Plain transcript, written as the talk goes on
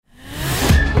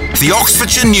The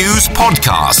Oxfordshire News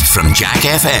Podcast from Jack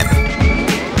FM.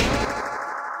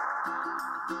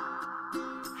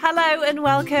 Hello and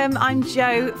welcome. I'm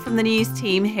Jo from the news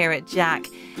team here at Jack.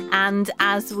 And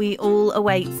as we all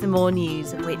await some more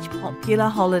news of which popular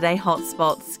holiday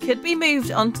hotspots could be moved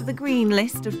onto the green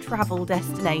list of travel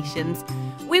destinations,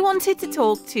 we wanted to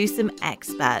talk to some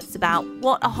experts about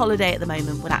what a holiday at the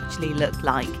moment would actually look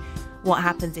like. What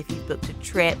happens if you've booked a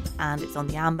trip and it's on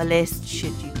the amber list?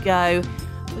 Should you go?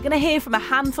 We're going to hear from a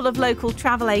handful of local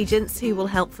travel agents who will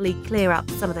helpfully clear up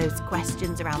some of those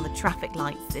questions around the traffic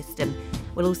light system.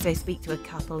 We'll also speak to a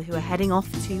couple who are heading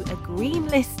off to a green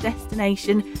list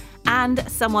destination and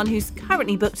someone who's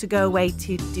currently booked to go away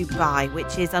to Dubai,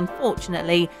 which is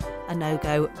unfortunately a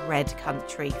no-go red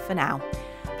country for now.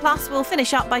 Plus, we'll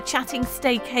finish up by chatting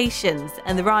staycations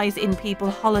and the rise in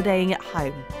people holidaying at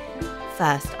home.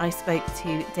 First, I spoke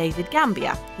to David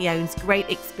Gambier. He owns Great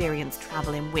Experience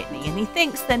Travel in Witney, and he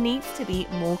thinks there needs to be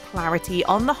more clarity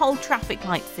on the whole traffic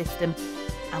light system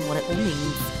and what it all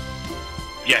means.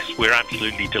 Yes, we're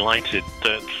absolutely delighted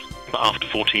that after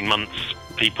 14 months,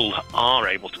 people are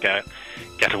able to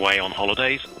get away on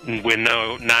holidays. We're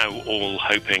now all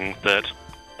hoping that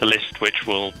the list, which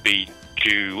will be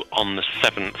due on the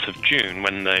 7th of June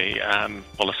when the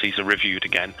policies are reviewed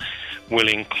again, will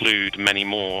include many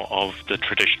more of the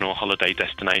traditional holiday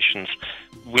destinations.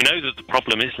 We know that the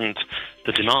problem isn't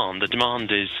the demand. The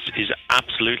demand is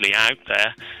absolutely out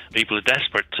there. People are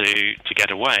desperate to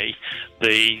get away.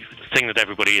 The thing that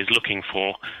everybody is looking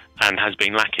for and has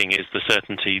been lacking is the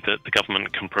certainty that the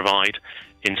government can provide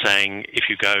in saying, if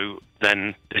you go,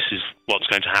 then this is what's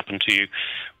going to happen to you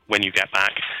when you get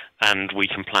back, and we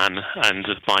can plan and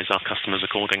advise our customers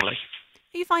accordingly.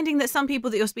 Are you finding that some people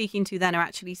that you're speaking to then are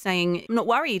actually saying, I'm not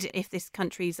worried if this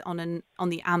country's on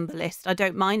the amber list. I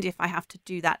don't mind if I have to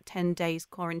do that 10 days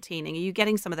quarantining. Are you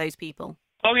getting some of those people?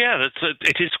 Oh, yeah,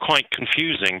 it is quite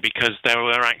confusing because there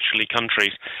were actually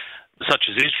countries such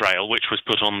as Israel, which was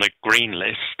put on the green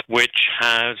list, which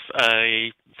has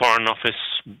a Foreign Office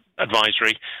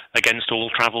advisory against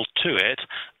all travel to it.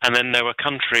 And then there were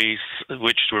countries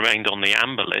which remained on the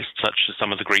amber list, such as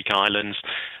some of the Greek islands,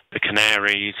 the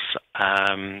Canaries,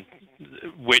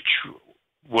 which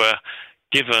were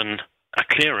given a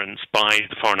clearance by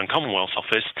the Foreign and Commonwealth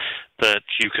Office that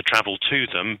you could travel to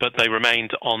them, but they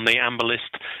remained on the amber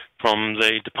list from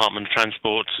the Department of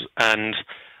Transport, and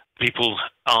people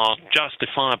are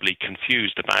justifiably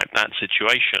confused about that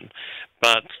situation.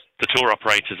 But the tour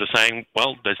operators are saying,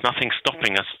 well, there's nothing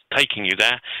stopping us taking you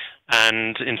there.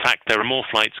 And in fact, there are more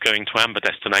flights going to amber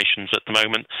destinations at the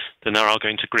moment than there are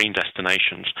going to green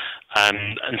destinations.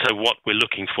 And so what we're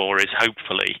looking for is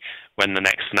hopefully when the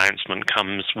next announcement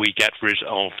comes, we get rid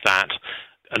of that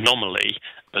anomaly.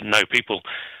 But no, people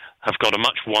have got a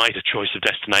much wider choice of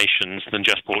destinations than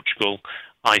just Portugal,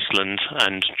 Iceland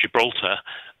and Gibraltar.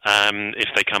 If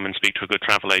they come and speak to a good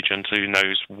travel agent who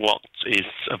knows what is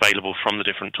available from the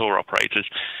different tour operators.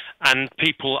 And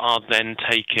people are then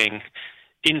taking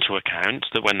into account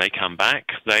that when they come back,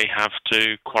 they have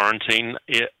to quarantine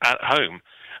at home.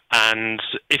 And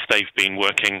if they've been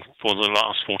working for the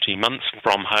last 14 months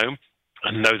from home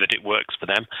and know that it works for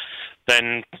them,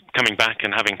 then coming back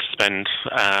and having to spend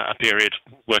a period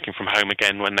working from home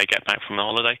again when they get back from the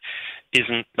holiday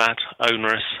isn't that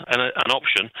onerous an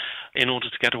option in order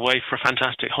to get away for a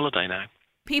fantastic holiday now.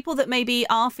 People that maybe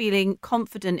are feeling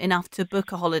confident enough to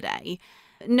book a holiday,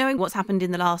 knowing what's happened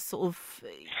in the last sort of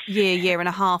year and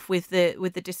a half with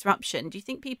the disruption, do you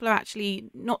think people are actually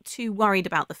not too worried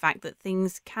about the fact that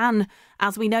things can,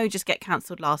 as we know, just get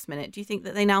cancelled last minute? Do you think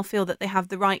that they now feel that they have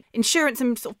the right insurance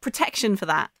and sort of protection for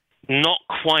that? Not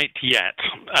quite yet.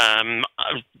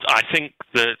 I think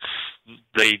that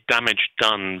the damage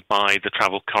done by the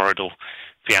travel corridor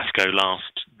fiasco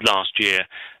last year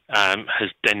has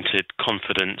dented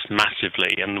confidence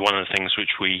massively. And one of the things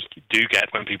which we do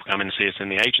get when people come and see us in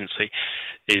the agency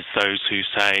is those who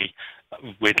say,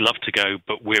 we'd love to go,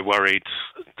 but we're worried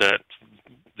that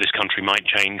this country might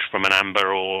change from an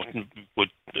amber or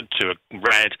to a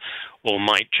red, or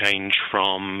might change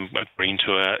from a green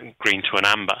to an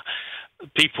amber.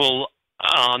 People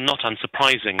are not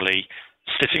unsurprisingly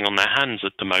sitting on their hands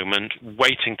at the moment,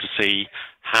 waiting to see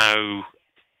how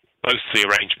both the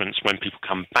arrangements when people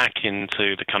come back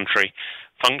into the country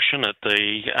function at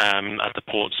the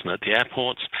ports and at the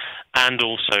airports, and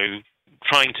also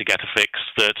trying to get a fix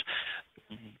that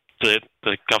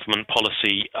the government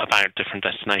policy about different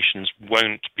destinations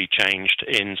won't be changed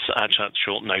in such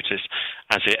short notice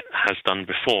as it has done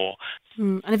before.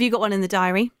 And have you got one in the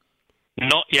diary?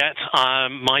 Not yet.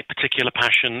 My particular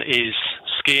passion is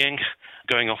skiing.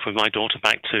 going off with my daughter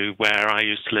back to where I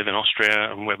used to live in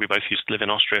Austria and where we both used to live in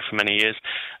Austria for many years.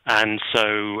 And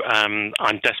so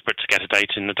I'm desperate to get a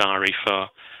date in the diary for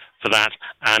that.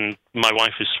 And my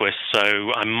wife is Swiss,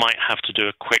 so I might have to do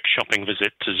a quick shopping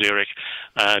visit to Zurich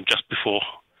just before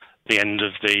the end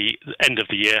of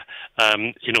the year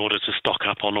in order to stock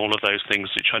up on all of those things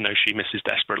which I know she misses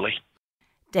desperately.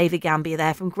 David Gambier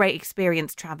there from Great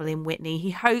Experience Travel in Witney.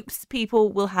 He hopes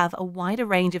people will have a wider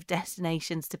range of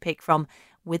destinations to pick from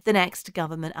with the next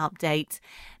government update.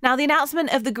 Now, the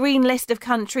announcement of the green list of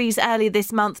countries earlier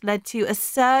this month led to a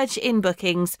surge in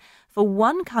bookings for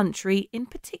one country in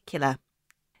particular.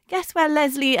 Guess where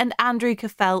Leslie and Andrew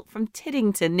Caffell from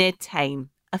Tiddington near Thame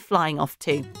are flying off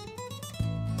to?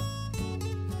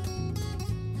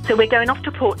 So we're going off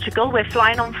to Portugal. We're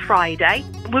flying on Friday.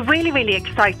 We're really, really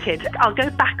excited. I'll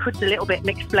go backwards a little bit and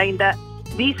explain that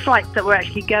these flights that we're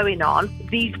actually going on,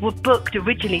 these were booked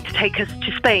originally to take us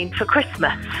to Spain for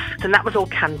Christmas, and that was all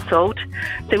cancelled.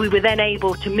 So we were then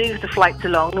able to move the flights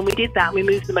along, and we did that. We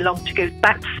moved them along to go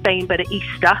back to Spain, but at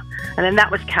Easter, and then that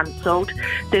was cancelled.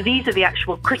 So these are the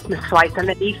actual Christmas flights and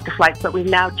the Easter flights, but we've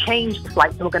now changed the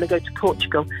flights, and we're going to go to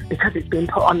Portugal because it's been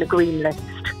put on the green list.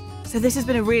 So this has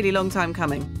been a really long time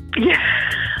coming. Yeah.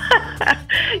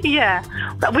 Yeah.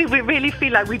 But we really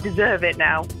feel like we deserve it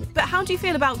now. But how do you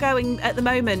feel about going at the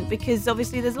moment? Because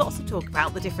obviously there's lots of talk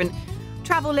about the different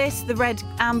travel lists, the red,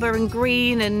 amber and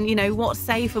green, and, you know, what's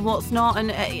safe and what's not. And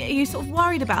are you sort of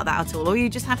worried about that at all? Or are you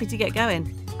just happy to get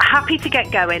going? Happy to get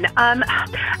going.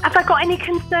 Have I got any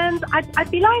concerns?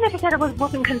 I'd be lying if I said I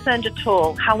wasn't concerned at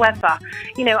all. However,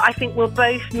 you know, I think we'll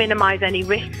both minimise any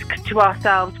risk to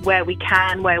ourselves where we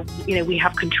can, where, you know, we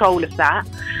have control of that.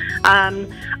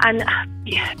 And I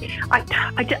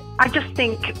just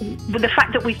think with the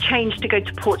fact that we've changed to go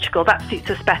to Portugal, that suits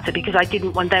us better because I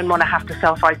didn't then want to have to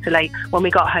self-isolate when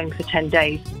we got home for 10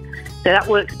 days. So that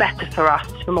works better for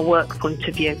us from a work point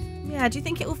of view. Yeah, do you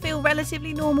think it will feel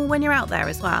relatively normal when you're out there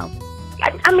as well?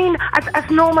 I mean, as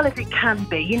normal as it can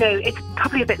be. You know, it's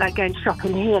probably a bit like going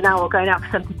shopping here now or going out for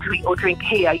something to eat or drink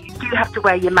here. You do have to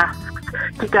wear your masks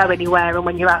to go anywhere and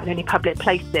when you're out in any public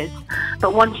places.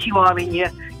 But once you are in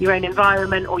your own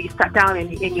environment or you sat down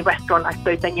in your restaurant, I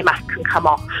suppose then your mask can come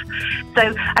off.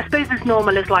 So I suppose as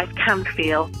normal as life can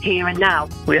feel here and now.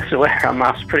 We have to wear our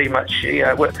masks pretty much.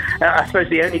 I suppose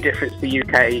the only difference to the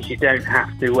UK is you don't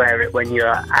have to wear it when you're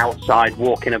outside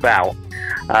walking about.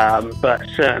 But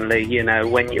certainly, you know,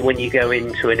 when you go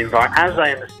into an environment, as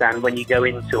I understand, when you go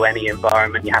into any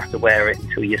environment, you have to wear it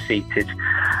until you're seated.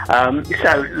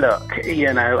 So, look,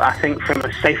 you know, I think from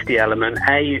a safety element,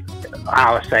 A,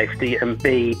 our safety, and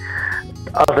B,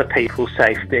 other people's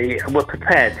safety, we're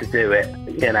prepared to do it,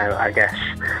 you know, I guess.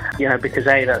 You know, because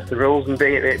A, that's the rules, and B,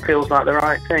 it feels like the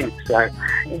right thing. So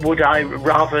would I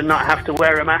rather not have to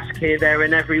wear a mask here, there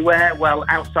and everywhere? Well,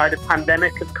 outside a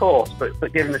pandemic, of course,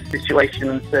 but given the situation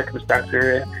and circumstance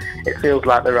we're in, it feels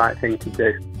like the right thing to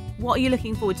do. What are you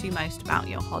looking forward to most about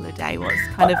your holiday? What's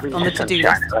kind of on the to-do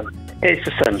list? It's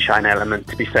a sunshine element,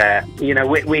 to be fair. You know,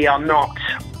 we are not,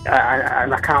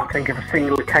 and I can't think of a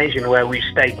single occasion where we've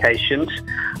staycationed,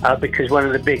 because one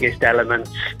of the biggest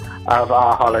elements of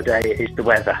our holiday is the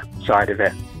weather side of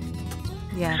it.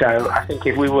 Yeah. So I think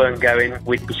if we weren't going,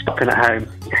 we'd be stopping at home.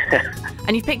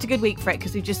 And you've picked a good week for it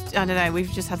because we've just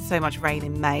had so much rain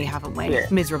in May, haven't we? Yeah.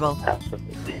 Miserable.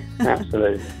 Absolutely.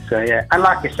 So, yeah. And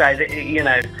like I say, you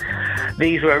know,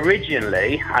 these were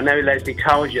originally, I know Leslie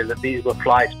told you that these were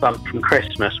flights bumped from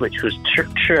Christmas, which was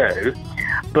true,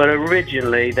 but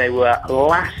originally they were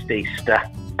last Easter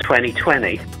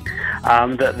 2020.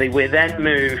 That we then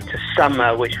moved to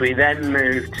summer, which we then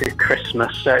moved to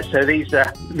Christmas. So these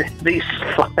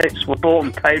flights were bought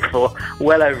and paid for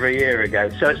well over a year ago.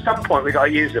 So at some point we've got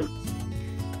to use them.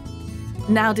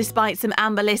 Now, despite some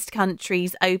amber list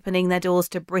countries opening their doors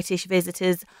to British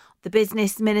visitors, the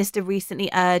business minister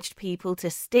recently urged people to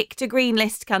stick to green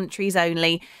list countries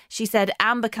only. She said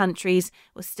amber countries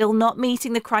were still not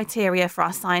meeting the criteria for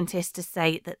our scientists to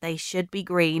say that they should be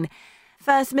green.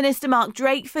 First Minister Mark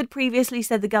Drakeford previously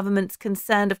said the government's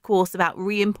concerned, of course, about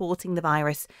re-importing the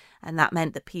virus, and that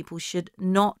meant that people should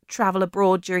not travel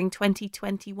abroad during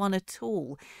 2021 at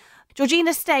all.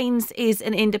 Georgina Staines is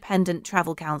an independent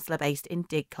travel counsellor based in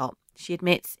Didcot. She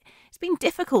admits it's been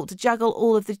difficult to juggle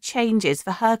all of the changes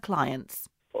for her clients.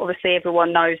 Obviously,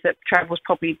 everyone knows that travel is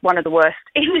probably one of the worst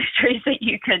industries that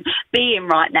you can be in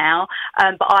right now.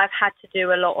 But I've had to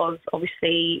do a lot of,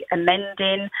 obviously,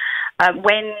 amending.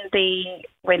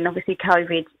 When obviously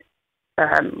COVID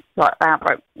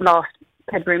outbroke last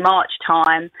February, March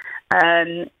time,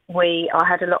 I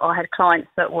had clients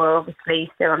that were obviously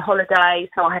still on holiday,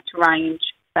 so I had to arrange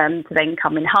to then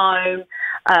coming home,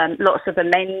 lots of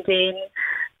amending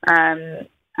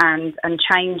and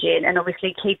changing, and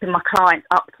obviously keeping my clients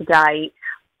up to date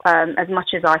as much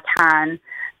as I can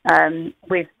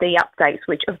with the updates,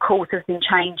 which of course have been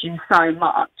changing so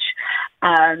much.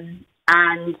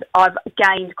 And I've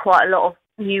gained quite a lot of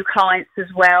new clients as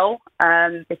well,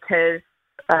 because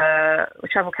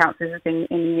Travel Counsellors has been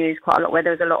in the news quite a lot, where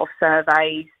there was a lot of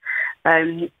surveys,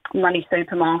 Money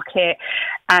Supermarket,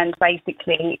 and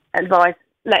basically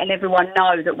letting everyone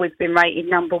know that we've been rated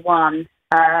number one,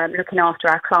 looking after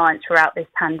our clients throughout this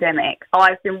pandemic.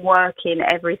 I've been working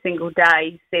every single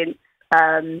day since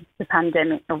the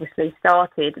pandemic obviously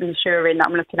started, ensuring that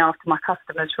I'm looking after my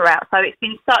customers throughout. So it's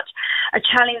been such a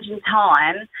challenging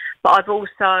time, but I've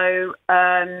also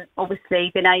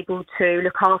obviously been able to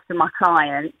look after my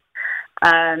clients.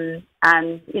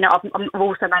 And, you know, I've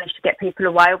also managed to get people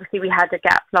away. Obviously, we had a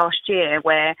gap last year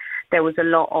where there was a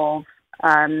lot of,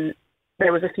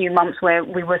 there was a few months where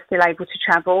we were still able to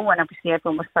travel, and obviously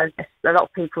everyone was a lot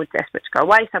of people were desperate to go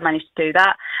away, so I managed to do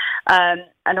that.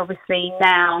 And obviously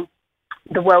now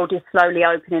the world is slowly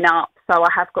opening up, so I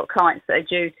have got clients that are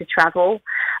due to travel.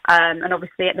 And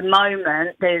obviously at the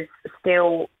moment there's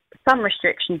still some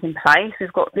restrictions in place.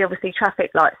 We've got the obviously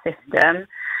traffic light system.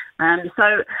 So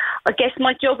I guess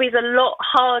my job is a lot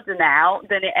harder now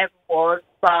than it ever was,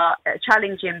 but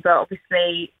challenging. But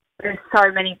obviously there's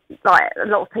so many, like a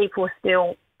lot of people are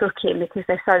still booking because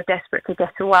they're so desperate to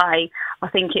get away. I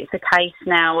think it's a case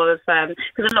now of,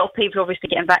 because a lot of people are obviously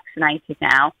getting vaccinated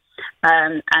now,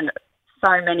 and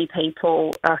so many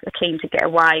people are keen to get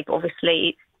away, but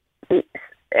obviously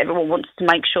everyone wants to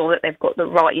make sure that they've got the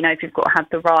right, you know, if you've got to have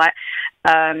the right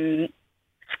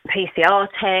PCR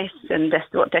tests and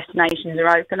what destinations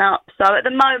are open up. So at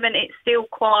the moment it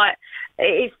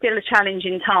is still a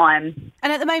challenging time.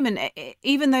 And at the moment,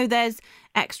 even though there's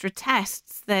extra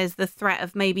tests, there's the threat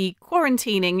of maybe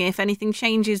quarantining if anything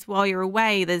changes while you're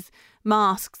away. There's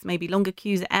masks, maybe longer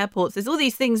queues at airports. There's all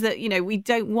these things that, you know, we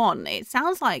don't want. It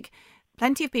sounds like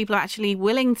plenty of people are actually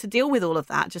willing to deal with all of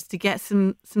that just to get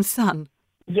some sun.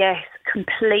 Yes,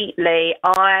 completely.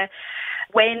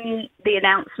 When the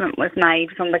announcement was made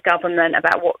from the government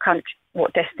about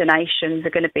what destinations are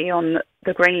going to be on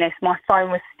the green list, my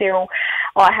phone was still,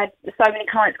 I had so many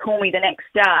clients call me the next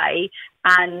day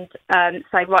and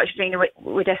say, right, Georgina,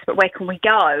 we're desperate, where can we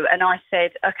go? And I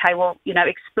said, okay, well, you know,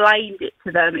 explain it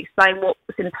to them, explain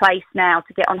what's in place now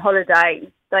to get on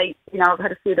holiday. They, you know, I've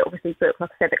had a few that obviously booked,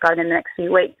 like I said, that go in the next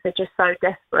few weeks. They're just so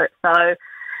desperate. So,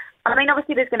 I mean,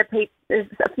 obviously there's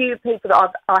a few people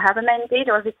that I have amended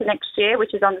or obviously next year,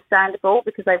 which is understandable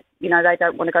because they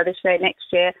don't want to go this year, next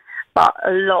year. But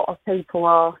a lot of people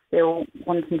are still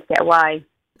wanting to get away.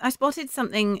 I spotted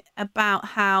something about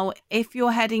how if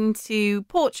you're heading to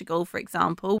Portugal, for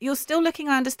example, you're still looking,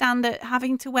 I understand, at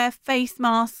having to wear face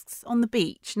masks on the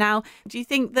beach. Now, do you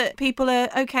think that people are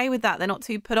okay with that? They're not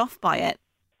too put off by it?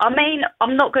 I mean,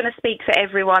 I'm not going to speak for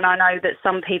everyone. I know that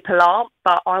some people are,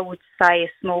 but I would say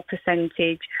a small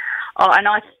percentage. And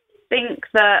I think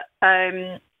that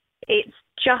it's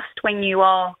just when you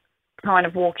are kind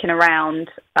of walking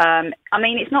around. I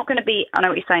mean, it's not going to be, I know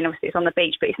what you're saying, obviously it's on the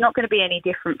beach, but it's not going to be any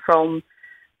different from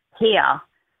here.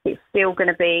 It's still going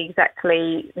to be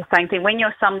exactly the same thing. When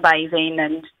you're sunbathing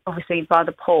and obviously by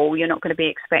the pool, you're not going to be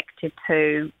expected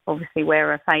to obviously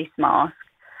wear a face mask.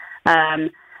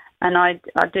 And I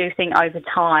do think over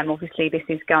time, obviously, this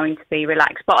is going to be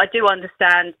relaxed. But I do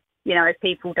understand, you know, if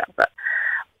people don't. But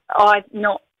I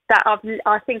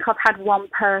think I've had one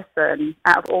person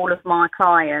out of all of my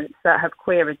clients that have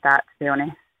queried that, to be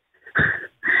honest.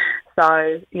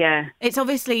 So, yeah. It's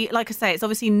obviously, like I say, it's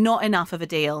obviously not enough of a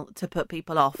deal to put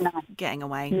people off getting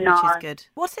away, which is good.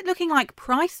 What's it looking like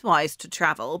price-wise to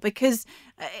travel? Because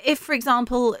if, for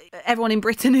example, everyone in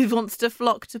Britain who wants to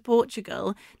flock to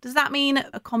Portugal, does that mean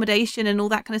accommodation and all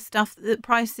that kind of stuff, the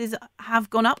prices have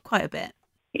gone up quite a bit?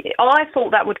 I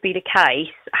thought that would be the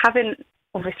case. Having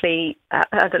obviously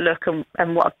had a look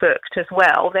and what I've booked as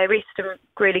well, there is some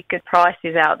really good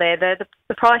prices out there.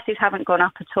 The prices haven't gone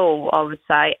up at all, I would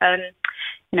say.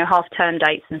 You know, half-term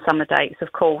dates and summer dates,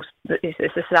 of course, it's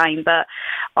the same. But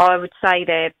I would say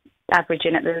they're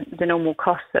averaging at the normal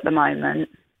costs at the moment.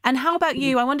 And how about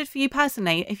you? I wondered for you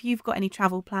personally, if you've got any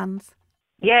travel plans?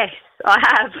 Yes, I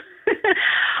have.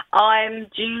 I'm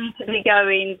due to be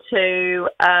going to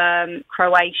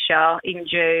Croatia in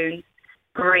June,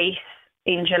 Greece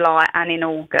in July and in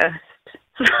August.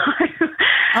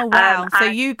 Oh, wow. So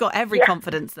you got every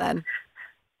confidence then?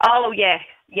 Oh, yes.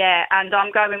 Yeah, and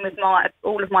I'm going with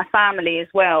all of my family as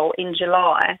well in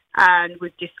July, and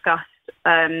we've discussed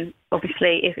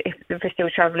Obviously, if we're still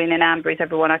travelling in amber, is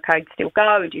everyone okay to still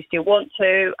go? Do you still want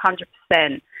to?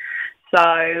 100%.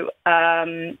 So,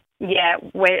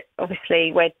 we're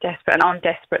desperate, and I'm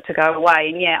desperate to go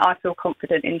away. And I feel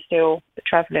confident in still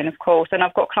travelling, of course. And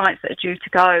I've got clients that are due to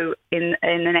go in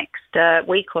the next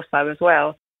week or so as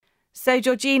well. So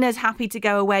Georgina's happy to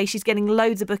go away. She's getting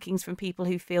loads of bookings from people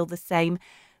who feel the same.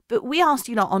 But we asked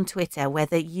you lot on Twitter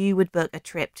whether you would book a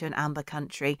trip to an amber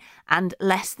country, and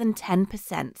less than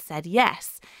 10% said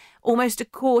yes. Almost a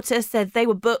quarter said they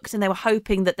were booked and they were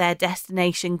hoping that their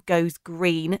destination goes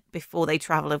green before they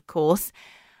travel, of course.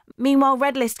 Meanwhile,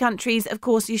 red list countries, of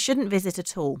course, you shouldn't visit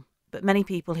at all. But many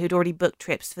people who'd already booked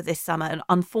trips for this summer and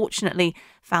unfortunately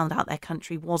found out their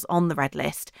country was on the red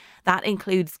list. That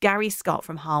includes Gary Scott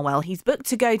from Harwell. He's booked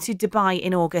to go to Dubai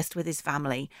in August with his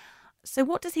family. So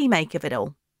what does he make of it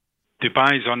all?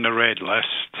 Dubai's on the red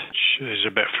list, which is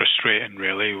a bit frustrating,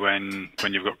 really, when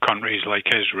you've got countries like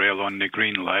Israel on the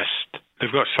green list.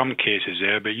 They've got some cases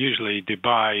there, but usually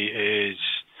Dubai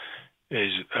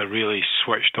is a really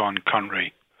switched-on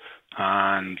country.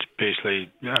 And basically,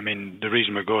 I mean, the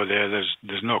reason we go there,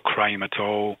 there's no crime at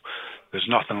all. There's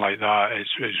nothing like that.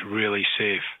 It's really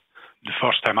safe. The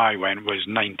first time I went was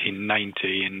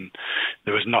 1990, and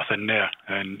there was nothing there.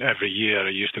 And every year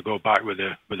I used to go back with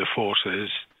the forces,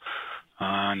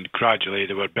 and gradually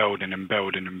they were building and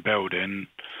building and building,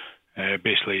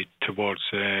 basically towards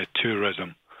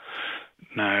tourism.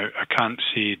 Now, I can't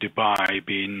see Dubai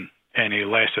being any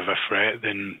less of a threat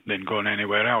than going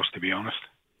anywhere else, to be honest.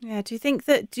 Yeah, do you think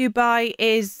that Dubai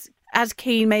is as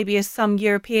keen maybe as some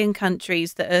European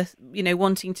countries that are,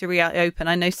 wanting to reopen?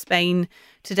 I know Spain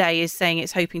today is saying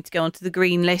it's hoping to go onto the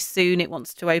green list soon. It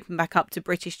wants to open back up to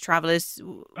British travellers.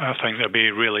 I think they'll be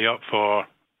really up for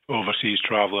overseas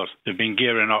travellers. They've been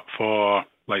gearing up for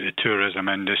like the tourism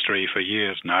industry for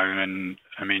years now, and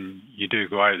I mean, you do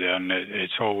go out there and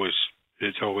it's always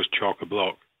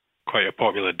chock-a-block. Quite a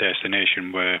popular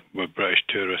destination with British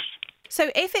tourists. So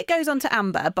if it goes on to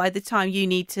amber by the time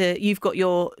you've got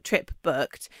your trip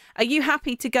booked, are you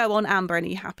happy to go on amber and are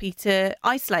you happy to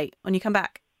isolate when you come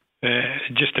back? It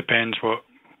just depends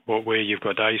what way you've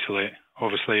got to isolate.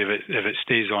 Obviously, if it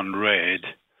stays on red,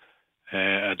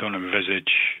 I don't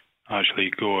envisage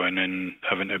actually going and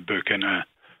having to book in a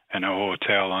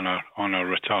hotel on a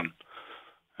return,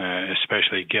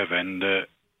 especially given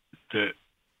that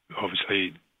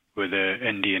obviously with the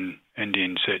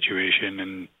Indian situation,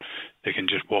 and they can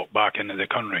just walk back into the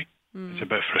country. It's a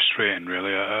bit frustrating,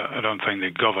 really. I don't think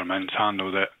the government's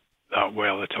handled it that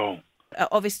well at all.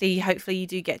 Obviously, hopefully you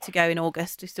do get to go in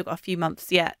August. We've still got a few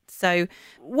months yet. So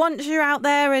once you're out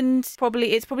there, and it's probably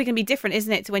going to be different,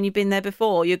 isn't it, to when you've been there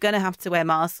before? You're going to have to wear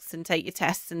masks and take your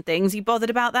tests and things. Are you bothered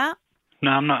about that?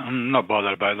 No, I'm not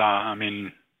bothered about that. I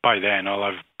mean, by then I'll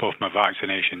have both my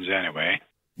vaccinations anyway.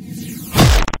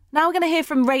 Now we're going to hear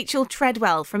from Rachel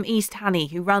Treadwell from East Hanny,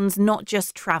 who runs Not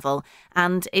Just Travel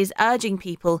and is urging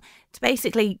people to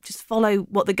basically just follow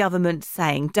what the government's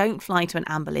saying. Don't fly to an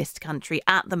amber list country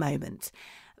at the moment.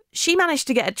 She managed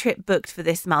to get a trip booked for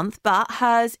this month, but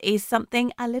hers is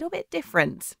something a little bit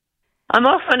different. I'm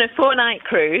off on a 4-night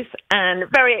cruise and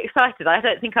very excited. I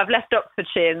don't think I've left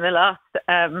Oxfordshire in the last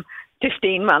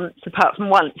 15 months, apart from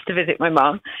once to visit my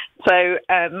mum. So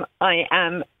I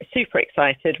am super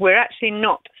excited. We're actually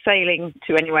not sailing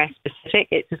to anywhere specific.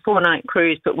 It's a 4-night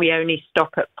cruise, but we only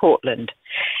stop at Portland.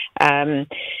 And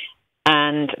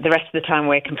the rest of the time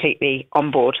we're completely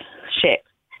on board ship.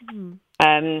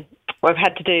 I've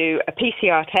had to do a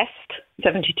PCR test,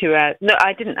 72 hours. No,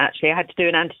 I didn't actually. I had to do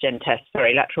an antigen test,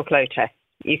 lateral flow test.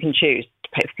 You can choose to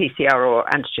pay for PCR or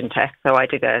antigen test, so I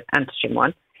did an antigen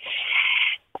one.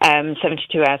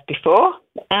 72 hours before,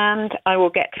 and I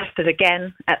will get tested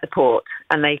again at the port,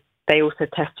 and they also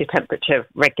test your temperature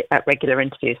at regular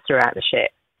interviews throughout the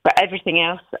ship. But everything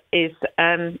else is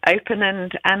open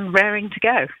and raring to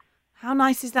go. How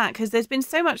nice is that? Because there's been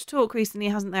so much talk recently,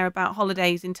 hasn't there, about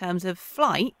holidays in terms of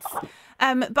flights.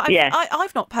 But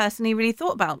I've not personally really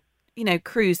thought about,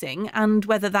 cruising and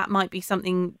whether that might be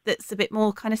something that's a bit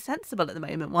more kind of sensible at the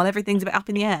moment while everything's a bit up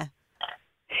in the air.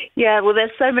 Yeah, well,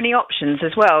 there's so many options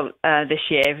as well this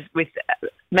year with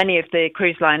many of the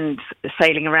cruise lines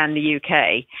sailing around the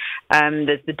UK.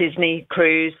 There's the Disney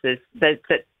cruise. There's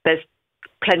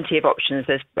plenty of options.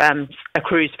 There's a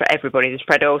cruise for everybody. There's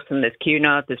Fred Olsen, there's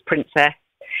Cunard, there's Princess.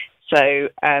 So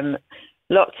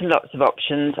lots and lots of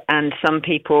options. And some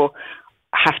people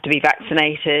have to be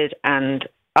vaccinated, and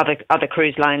other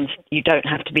cruise lines, you don't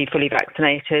have to be fully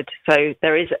vaccinated. So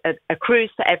there is a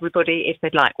cruise for everybody if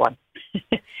they'd like one.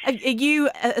 Are you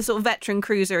a sort of veteran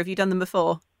cruiser? Have you done them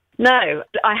before? No,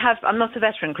 I'm not a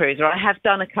veteran cruiser. I have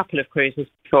done a couple of cruises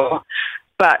before,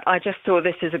 but I just saw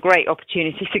this as a great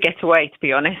opportunity to get away, to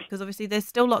be honest. Because obviously there's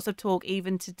still lots of talk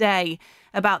even today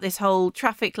about this whole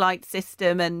traffic light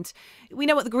system, and we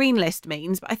know what the green list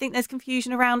means, but I think there's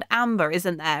confusion around amber,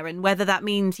 isn't there? And whether that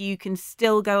means you can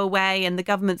still go away, and the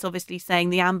government's obviously saying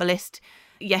the amber list,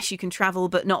 yes, you can travel,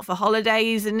 but not for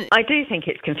holidays. And I do think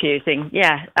it's confusing,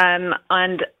 yeah.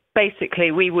 And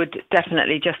basically, we would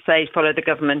definitely just say follow the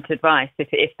government advice.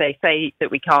 If they say that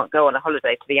we can't go on a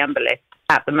holiday to the amber list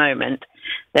at the moment,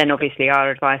 then obviously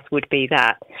our advice would be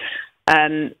that.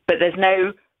 But there's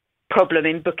no problem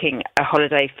in booking a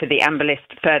holiday for the amber list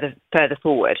further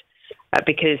forward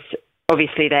because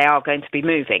obviously they are going to be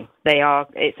moving.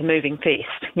 It's a moving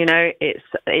feast. You know,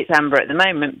 it's amber at the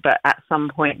moment, but at some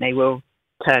point they will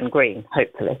turn green,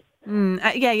 hopefully.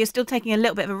 Yeah, you're still taking a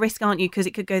little bit of a risk, aren't you? Because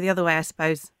it could go the other way, I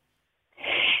suppose.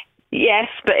 Yes,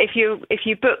 but if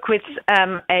you book with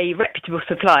a reputable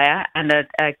supplier and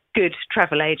a good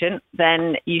travel agent,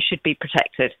 then you should be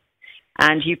protected,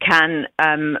 and you can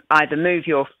either move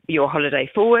your holiday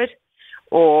forward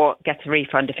or get a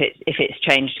refund if it's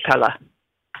changed colour.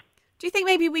 Do you think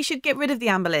maybe we should get rid of the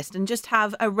amber list and just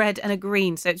have a red and a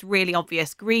green, so it's really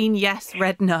obvious? Green, yes;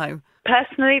 red, no.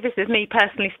 Personally, this is me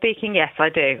personally speaking. Yes, I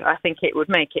do. I think it would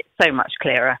make it so much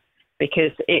clearer,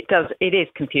 because it is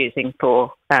confusing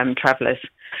for travellers.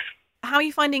 How are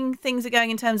you finding things are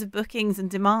going in terms of bookings and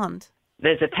demand?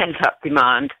 There's a pent-up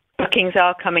demand. Bookings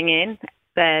are coming in.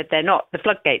 They're not, the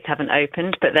floodgates haven't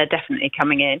opened, but they're definitely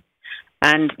coming in.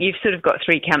 And you've sort of got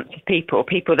three camps of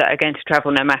people that are going to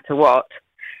travel no matter what,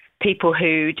 people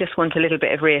who just want a little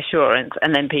bit of reassurance,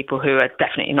 and then people who are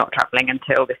definitely not travelling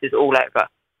until this is all over.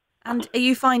 And are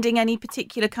you finding any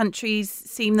particular countries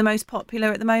seem the most popular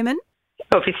at the moment?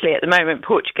 Obviously, at the moment,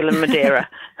 Portugal and Madeira.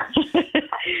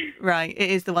 Right, it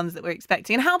is the ones that we're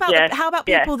expecting. And how about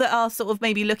people that are sort of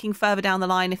maybe looking further down the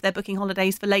line, if they're booking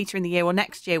holidays for later in the year or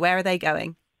next year? Where are they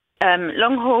going?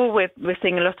 Long haul, we're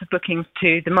seeing a lot of bookings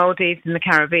to the Maldives and the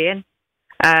Caribbean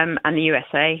and the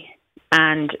USA.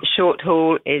 And short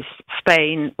haul is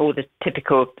Spain, all the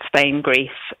typical Spain, Greece,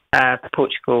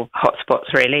 Portugal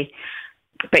hotspots, really.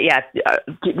 But yeah,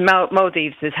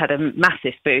 Maldives has had a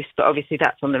massive boost, but obviously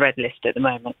that's on the red list at the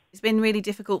moment. It's been really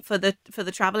difficult for the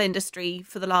travel industry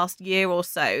for the last year or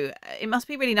so. It must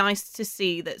be really nice to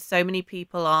see that so many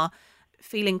people are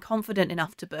feeling confident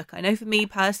enough to book. I know for me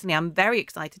personally, I'm very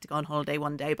excited to go on holiday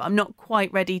one day, but I'm not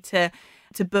quite ready to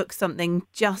book something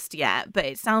just yet. But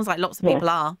it sounds like lots of people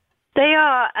are. They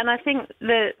are, and I think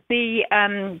the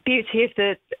beauty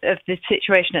of the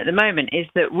situation at the moment is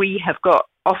that we have got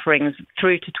offerings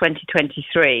through to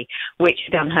 2023, which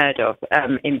is unheard of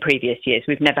in previous years.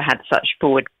 We've never had such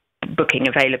forward booking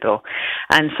available,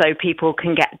 and so people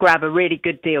can grab a really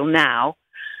good deal now,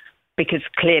 because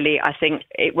clearly I think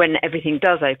when everything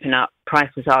does open up,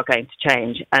 prices are going to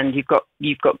change, and you've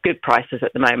got good prices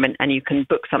at the moment, and you can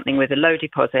book something with a low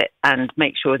deposit and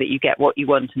make sure that you get what you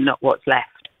want and not what's left.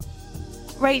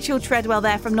 Rachel Treadwell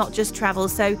there from Not Just Travel.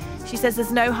 So she says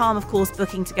there's no harm, of course,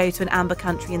 booking to go to an amber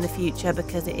country in the future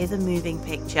because it is a moving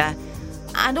picture.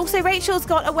 And also Rachel's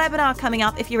got a webinar coming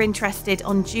up, if you're interested,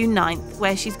 on June 9th,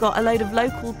 where she's got a load of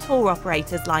local tour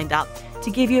operators lined up to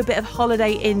give you a bit of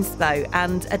holiday inspo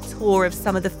and a tour of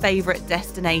some of the favourite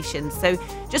destinations. So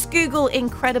just Google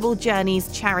Incredible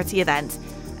Journeys charity event,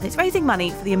 and it's raising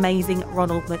money for the amazing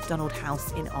Ronald McDonald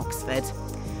House in Oxford.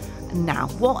 Now,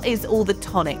 what is all the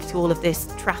tonic to all of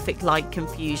this traffic light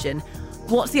confusion?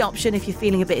 What's the option if you're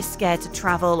feeling a bit scared to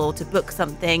travel or to book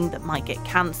something that might get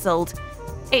cancelled?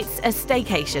 It's a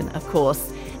staycation, of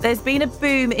course. There's been a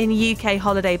boom in UK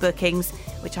holiday bookings,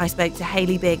 which I spoke to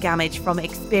Hayley Beer-Gamage from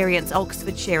Experience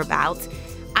Oxfordshire about,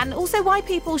 and also why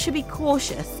people should be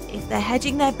cautious if they're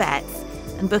hedging their bets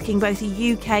and booking both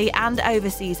a UK and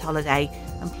overseas holiday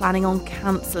and planning on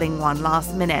cancelling one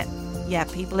last minute. Yeah,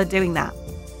 people are doing that.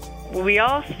 We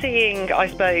are seeing, I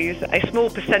suppose, a small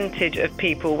percentage of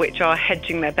people which are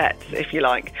hedging their bets, if you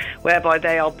like, whereby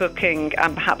they are booking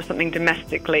perhaps something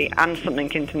domestically and something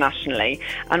internationally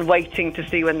and waiting to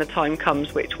see when the time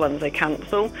comes which ones they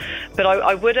cancel. But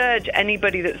I would urge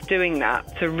anybody that's doing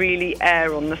that to really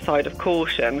err on the side of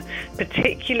caution,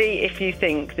 particularly if you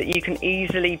think that you can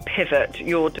easily pivot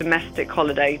your domestic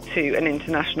holiday to an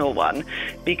international one,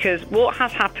 because what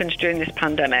has happened during this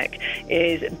pandemic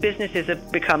is businesses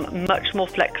have become much more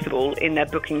flexible in their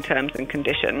booking terms and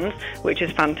conditions, which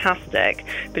is fantastic.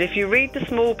 But if you read the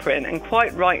small print, and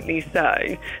quite rightly so,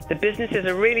 the businesses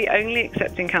are really only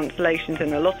accepting cancellations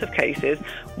in a lot of cases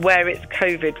where it's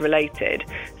COVID related.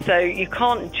 So you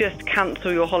can't just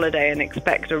cancel your holiday and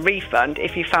expect a refund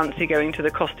if you fancy going to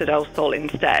the Costa del Sol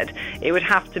instead. It would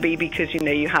have to be because,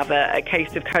 you have a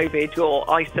case of COVID, you're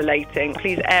isolating.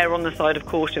 Please err on the side of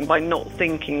caution by not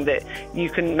thinking that you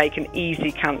can make an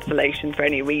easy cancellation for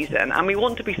any reason. And we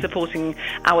want to be supporting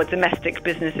our domestic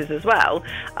businesses as well,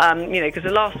 because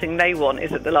the last thing they want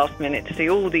is at the last minute to see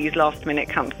all these last minute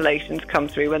cancellations come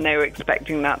through when they were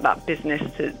expecting that business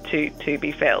to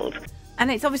be filled. And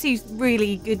it's obviously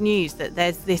really good news that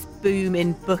there's this boom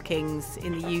in bookings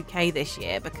in the UK this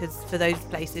year, because for those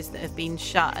places that have been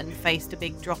shut and faced a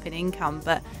big drop in income.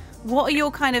 But what are your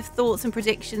kind of thoughts and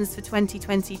predictions for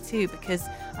 2022? Because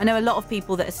I know a lot of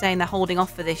people that are saying they're holding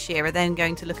off for this year are then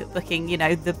going to look at booking,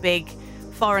 the big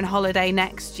foreign holiday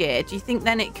next year. Do you think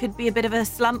then it could be a bit of a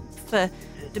slump for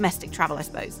domestic travel, I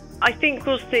suppose? I think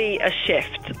we'll see a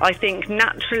shift. I think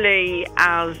naturally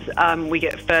as we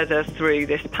get further through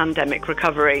this pandemic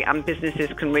recovery and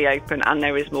businesses can reopen and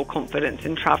there is more confidence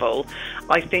in travel,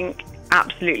 I think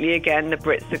absolutely, again, the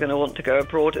Brits are going to want to go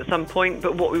abroad at some point,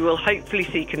 but what we will hopefully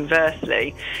see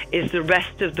conversely is the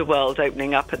rest of the world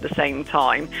opening up at the same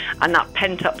time, and that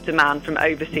pent-up demand from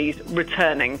overseas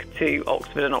returning to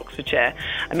Oxford and Oxfordshire.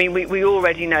 I mean, we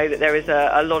already know that there is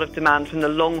a lot of demand from the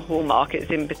long-haul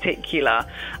markets in particular.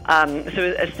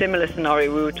 So a similar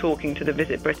scenario, we were talking to the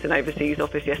Visit Britain Overseas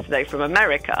office yesterday from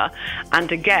America, and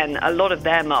again, a lot of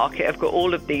their market have got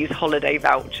all of these holiday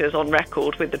vouchers on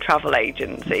record with the travel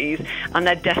agencies, and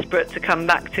they're desperate to come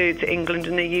back to England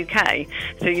and the UK.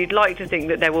 So you'd like to think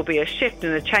that there will be a shift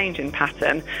and a change in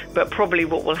pattern, but probably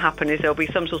what will happen is there'll be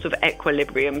some sort of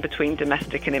equilibrium between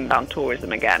domestic and inbound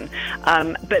tourism again.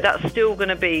 But that's still going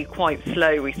to be quite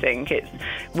slow, we think.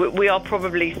 We are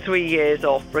probably 3 years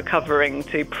off recovering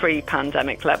to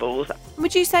pre-pandemic levels.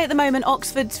 Would you say at the moment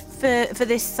Oxford for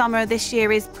this summer, this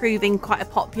year, is proving quite a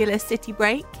popular city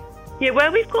break? Yeah,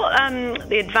 where we've got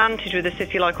the advantage with a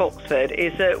city like Oxford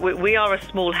is that we are a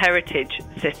small heritage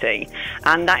city,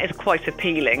 and that is quite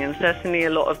appealing, and certainly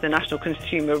a lot of the national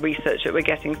consumer research that we're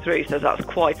getting through says that's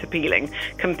quite appealing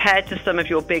compared to some of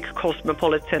your big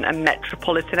cosmopolitan and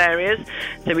metropolitan areas.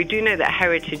 So we do know that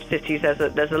heritage cities,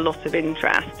 there's a lot of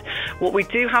interest. What we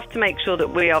do have to make sure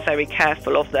that we are very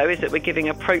careful of, though, is that we're giving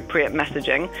appropriate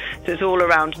messaging. So it's all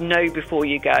around know before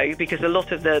you go, because a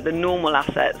lot of the normal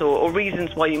assets or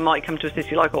reasons why you might come to a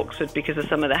city like Oxford because of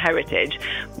some of the heritage,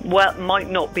 might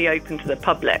not be open to the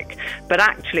public. But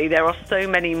actually there are so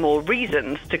many more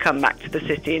reasons to come back to the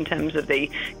city in terms of the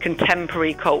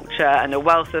contemporary culture and the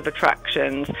wealth of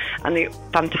attractions and the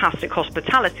fantastic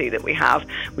hospitality that we have.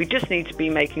 We just need to be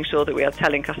making sure that we are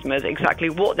telling customers exactly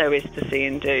what there is to see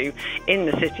and do in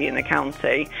the city and the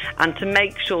county, and to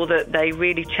make sure that they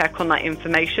really check on that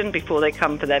information before they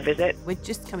come for their visit. We're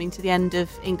just coming to the end of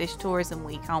English Tourism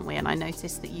Week, aren't we? And I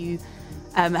noticed that you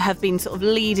have been sort of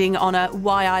leading on a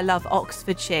Why I Love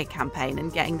Oxfordshire campaign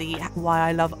and getting the Why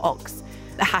I Love Ox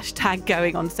hashtag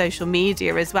going on social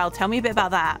media as well. Tell me a bit about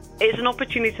that. It's an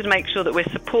opportunity to make sure that we're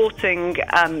supporting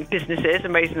businesses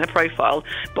and raising their profile,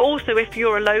 but also if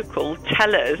you're a local,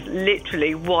 tell us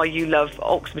literally why you love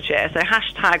Oxfordshire. So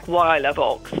hashtag Why I Love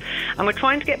Ox. And we're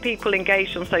trying to get people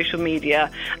engaged on social media,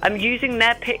 using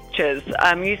their pictures,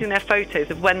 using their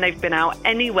photos of when they've been out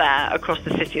anywhere across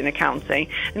the city and the county,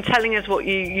 and telling us what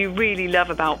you really love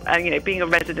about being a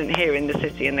resident here in the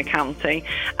city and the county,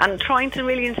 and trying to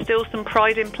really instill some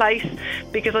pride in place,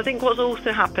 because I think what's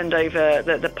also happened over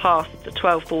the past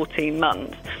 12, 14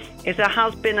 months is there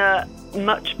has been a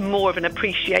much more of an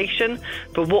appreciation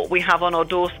for what we have on our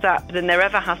doorstep than there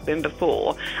ever has been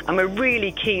before, and we're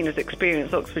really keen as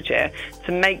Experience Oxfordshire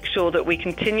to make sure that we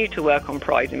continue to work on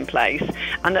pride in place,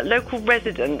 and that local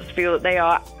residents feel that they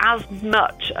are as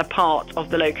much a part of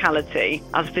the locality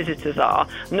as visitors are,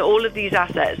 and all of these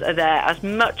assets are there as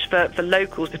much for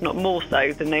locals, if not more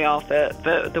so, than they are for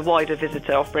the wider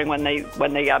visitor offering when they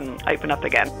open up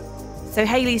again. So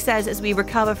Hayley says as we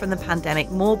recover from the pandemic,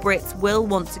 more Brits will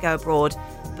want to go abroad,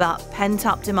 but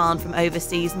pent-up demand from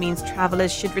overseas means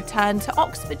travellers should return to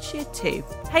Oxfordshire too.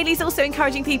 Hayley's also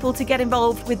encouraging people to get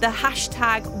involved with the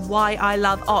hashtag Why I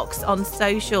Love Ox on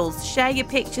socials. Share your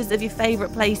pictures of your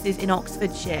favourite places in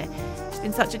Oxfordshire. It's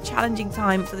been such a challenging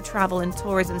time for the travel and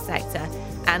tourism sector,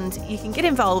 and you can get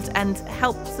involved and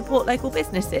help support local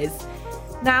businesses.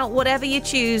 Now, whatever you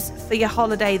choose for your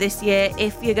holiday this year,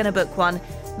 if you're going to book one,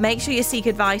 make sure you seek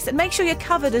advice and make sure you're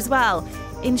covered as well,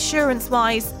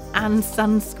 insurance-wise and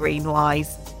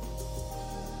sunscreen-wise.